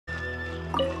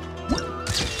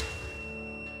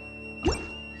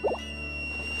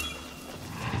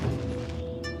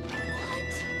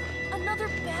Another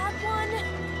bad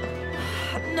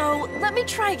one? No, let me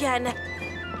try again.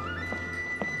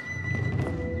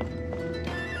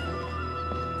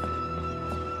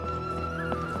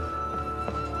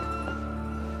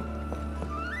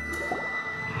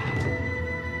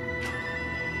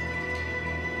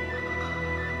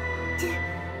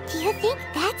 Do you think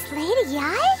that's Lady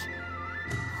Yae?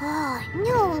 Oh,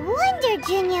 no wonder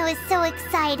Junior is so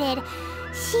excited.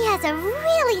 She has a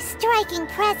really striking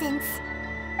presence.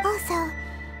 Also,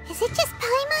 is it just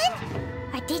Paimon?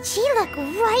 Or did she look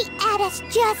right at us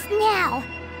just now?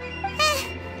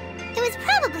 It was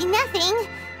probably nothing.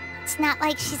 It's not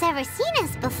like she's ever seen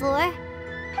us before.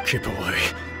 Keep away.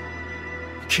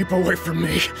 Keep away from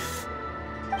me.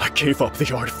 I gave up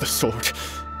the art of the sword.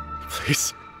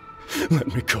 Please,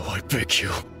 let me go, I beg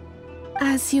you.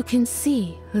 As you can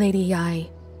see, Lady Yae,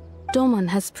 Domon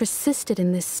has persisted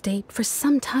in this state for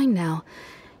some time now.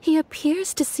 He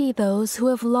appears to see those who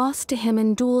have lost to him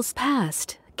in duels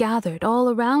past, gathered all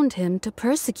around him to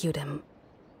persecute him.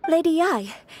 Lady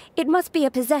Yae, it must be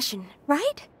a possession,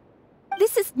 right?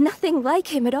 This is nothing like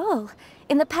him at all.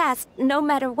 In the past, no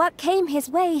matter what came his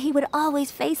way, he would always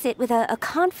face it with a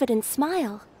confident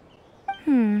smile.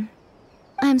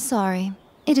 I'm sorry.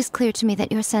 It is clear to me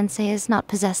that your sensei is not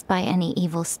possessed by any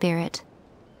evil spirit.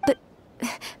 But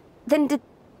then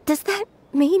does that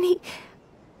mean he...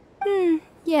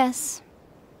 Yes.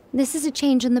 This is a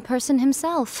change in the person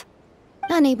himself.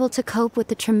 Unable to cope with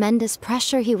the tremendous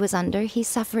pressure he was under, he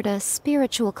suffered a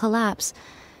spiritual collapse.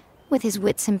 With his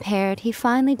wits impaired, he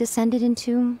finally descended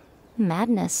into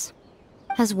madness.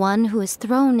 As one who is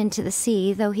thrown into the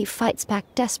sea, though he fights back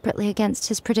desperately against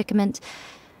his predicament,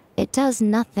 it does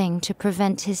nothing to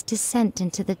prevent his descent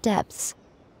into the depths.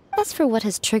 As for what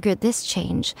has triggered this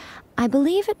change, I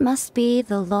believe it must be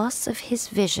the loss of his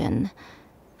vision.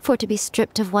 For to be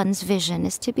stripped of one's vision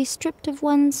is to be stripped of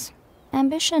one's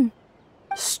ambition.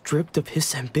 Stripped of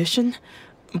his ambition?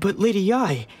 But Lady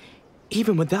Yae,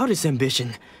 even without his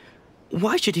ambition,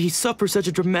 why should he suffer such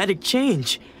a dramatic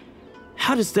change?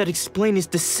 How does that explain his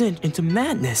descent into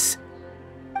madness?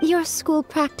 Your school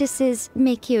practices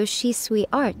Meikyo Shisui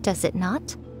art, does it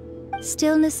not?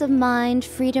 Stillness of mind,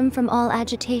 freedom from all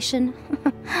agitation.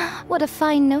 What a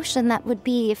fine notion that would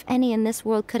be if any in this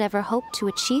world could ever hope to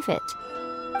achieve it.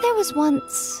 There was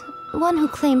once one who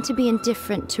claimed to be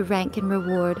indifferent to rank and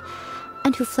reward,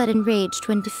 and who fled enraged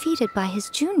when defeated by his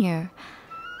junior.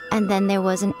 And then there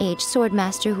was an aged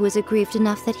swordmaster who was aggrieved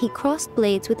enough that he crossed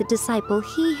blades with a disciple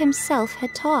he himself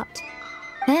had taught.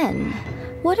 Then,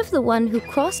 what of the one who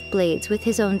crossed blades with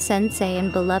his own sensei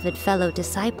and beloved fellow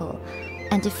disciple,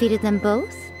 and defeated them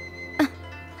both?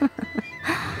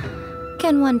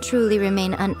 Can one truly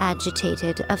remain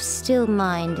unagitated, of still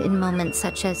mind in moments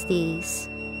such as these?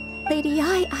 Lady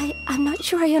Yae, I'm not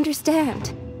sure I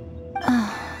understand.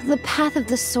 The path of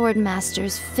the swordmaster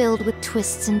is filled with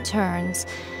twists and turns.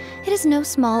 It is no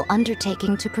small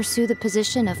undertaking to pursue the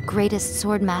position of greatest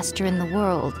swordmaster in the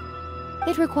world.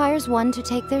 It requires one to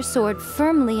take their sword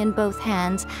firmly in both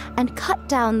hands and cut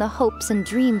down the hopes and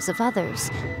dreams of others,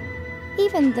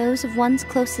 even those of one's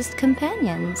closest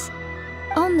companions.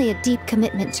 Only a deep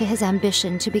commitment to his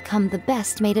ambition to become the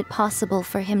best made it possible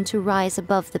for him to rise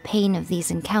above the pain of these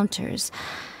encounters,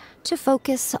 to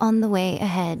focus on the way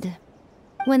ahead.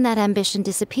 When that ambition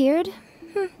disappeared,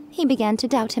 he began to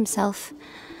doubt himself.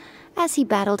 As he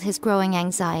battled his growing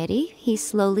anxiety, he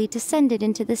slowly descended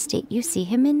into the state you see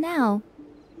him in now.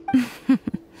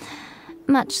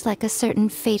 Much like a certain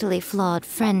fatally flawed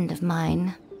friend of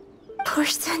mine. Poor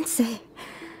sensei.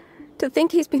 To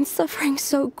think he's been suffering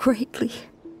so greatly.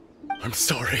 I'm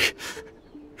sorry.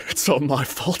 It's all my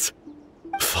fault.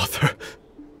 Father,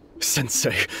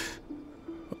 Sensei,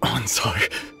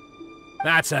 Ansai.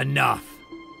 That's enough.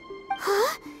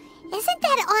 Huh? Isn't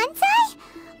that Ansai?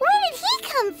 Where did he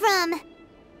come from?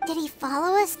 Did he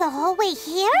follow us the whole way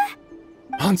here?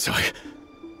 Ansai,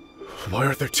 why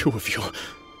are there two of you?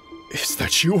 Is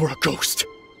that you or a ghost?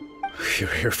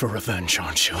 You're here for revenge,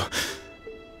 aren't you?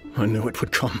 I knew it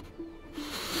would come.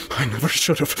 I never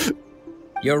should have.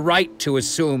 You're right to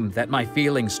assume that my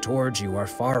feelings towards you are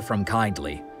far from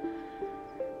kindly.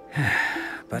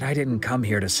 But I didn't come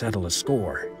here to settle a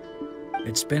score.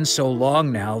 It's been so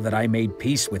long now that I made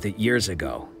peace with it years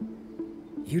ago.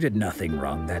 You did nothing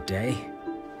wrong that day.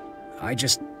 I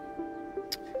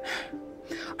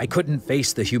couldn't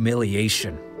face the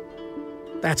humiliation.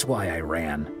 That's why I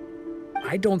ran.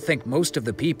 I don't think most of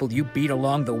the people you beat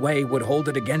along the way would hold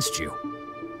it against you.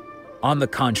 On the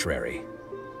contrary,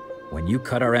 when you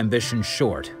cut our ambitions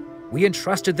short, We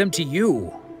entrusted them to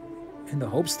you, in the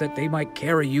hopes that they might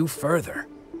carry you further.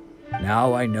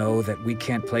 Now I know that we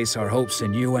can't place our hopes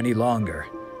in you any longer,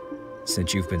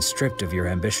 since you've been stripped of your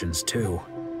ambitions too.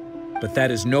 But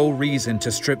that is no reason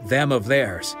to strip them of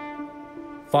theirs.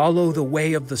 Follow the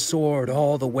way of the sword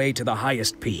all the way to the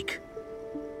highest peak.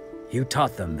 You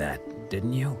taught them that,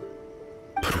 didn't you?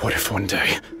 But what if one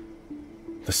day,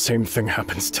 the same thing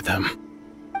happens to them?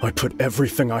 I put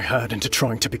everything I had into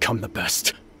trying to become the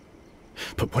best.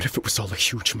 But what if it was all a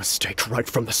huge mistake right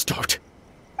from the start?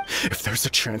 If there's a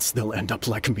chance they'll end up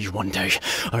like me one day,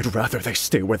 I'd rather they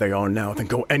stay where they are now than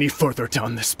go any further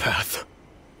down this path.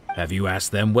 Have you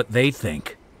asked them what they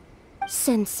think?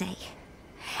 Sensei,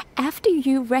 after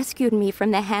you rescued me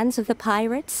from the hands of the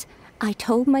pirates, I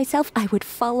told myself I would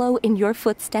follow in your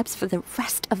footsteps for the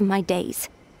rest of my days.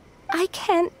 I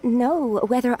can't know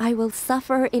whether I will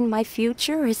suffer in my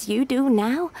future as you do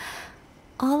now.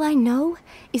 All I know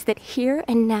is that here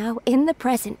and now, in the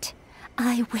present,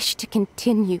 I wish to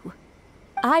continue.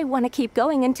 I want to keep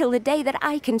going until the day that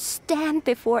I can stand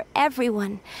before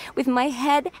everyone with my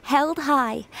head held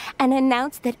high and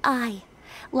announce that I,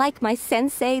 like my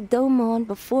sensei Domon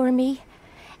before me,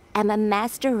 am a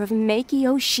master of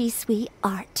Meikyo Shisui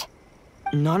art.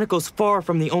 Nanako's far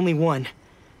from the only one.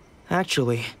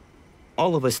 Actually,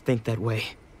 all of us think that way.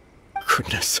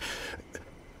 Goodness.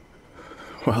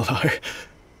 Well,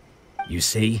 You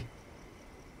see?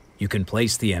 You can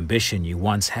place the ambition you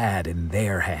once had in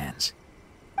their hands.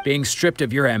 Being stripped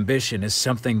of your ambition is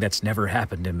something that's never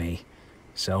happened to me,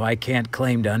 so I can't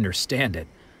claim to understand it.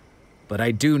 But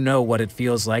I do know what it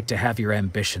feels like to have your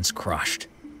ambitions crushed.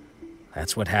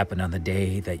 That's what happened on the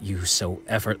day that you so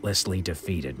effortlessly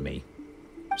defeated me.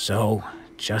 So,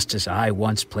 just as I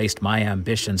once placed my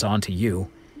ambitions onto you,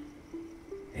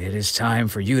 it is time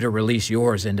for you to release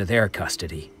yours into their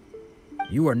custody.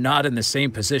 You are not in the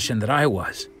same position that I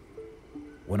was.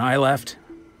 When I left,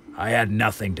 I had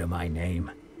nothing to my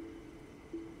name.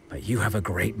 But you have a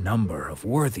great number of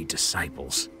worthy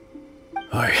disciples.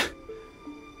 I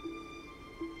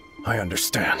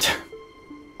understand.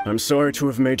 I'm sorry to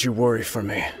have made you worry for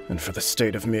me, and for the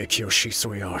state of Meikyo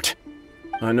Shisui art.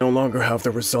 I no longer have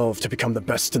the resolve to become the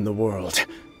best in the world.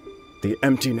 The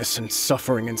emptiness and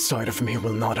suffering inside of me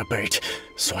will not abate,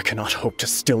 so I cannot hope to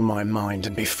still my mind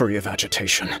and be free of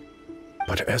agitation.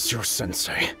 But as your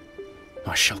sensei,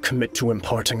 I shall commit to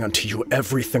imparting unto you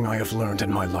everything I have learned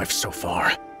in my life so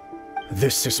far.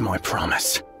 This is my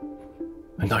promise.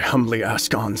 And I humbly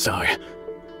ask Anzai,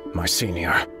 my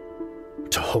senior,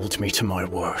 to hold me to my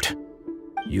word.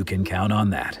 You can count on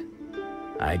that.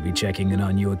 I'd be checking in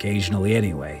on you occasionally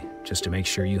anyway, just to make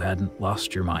sure you hadn't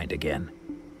lost your mind again.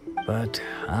 But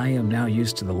I am now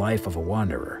used to the life of a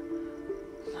wanderer.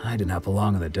 I do not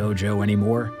belong in the dojo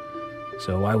anymore,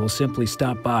 so I will simply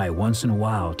stop by once in a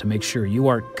while to make sure you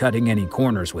aren't cutting any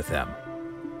corners with them.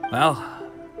 Well,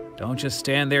 don't just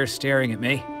stand there staring at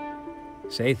me.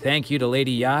 Say thank you to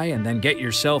Lady Yae and then get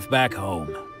yourself back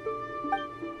home.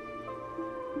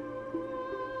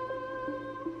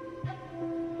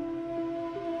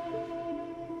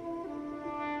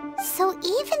 So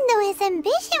even though his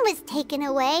ambition was taken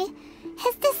away,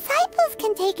 his disciples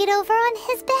can take it over on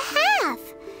his behalf.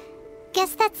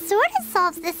 Guess that sorta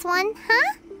solves this one,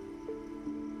 huh?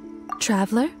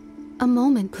 Traveler, a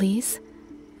moment, please.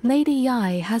 Lady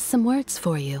Yae has some words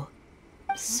for you.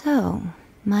 So,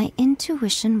 my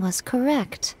intuition was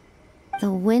correct.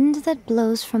 The wind that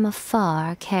blows from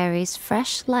afar carries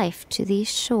fresh life to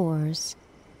these shores.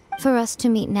 For us to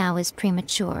meet now is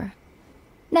premature.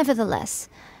 Nevertheless,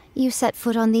 you set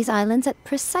foot on these islands at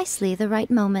precisely the right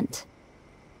moment.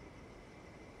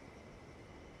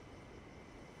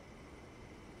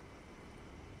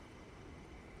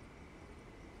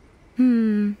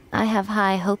 I have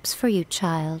high hopes for you,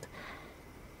 child.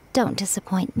 Don't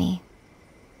disappoint me.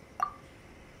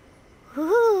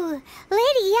 Ooh,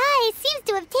 Lady Yae seems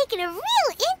to have taken a real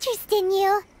interest in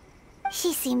you.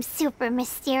 She seems super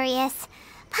mysterious.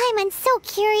 Paimon's so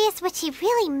curious what she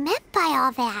really meant by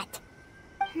all that.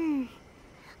 We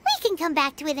can come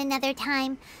back to it another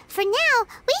time. For now,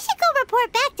 we should go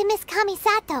report back to Miss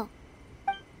Kamisato.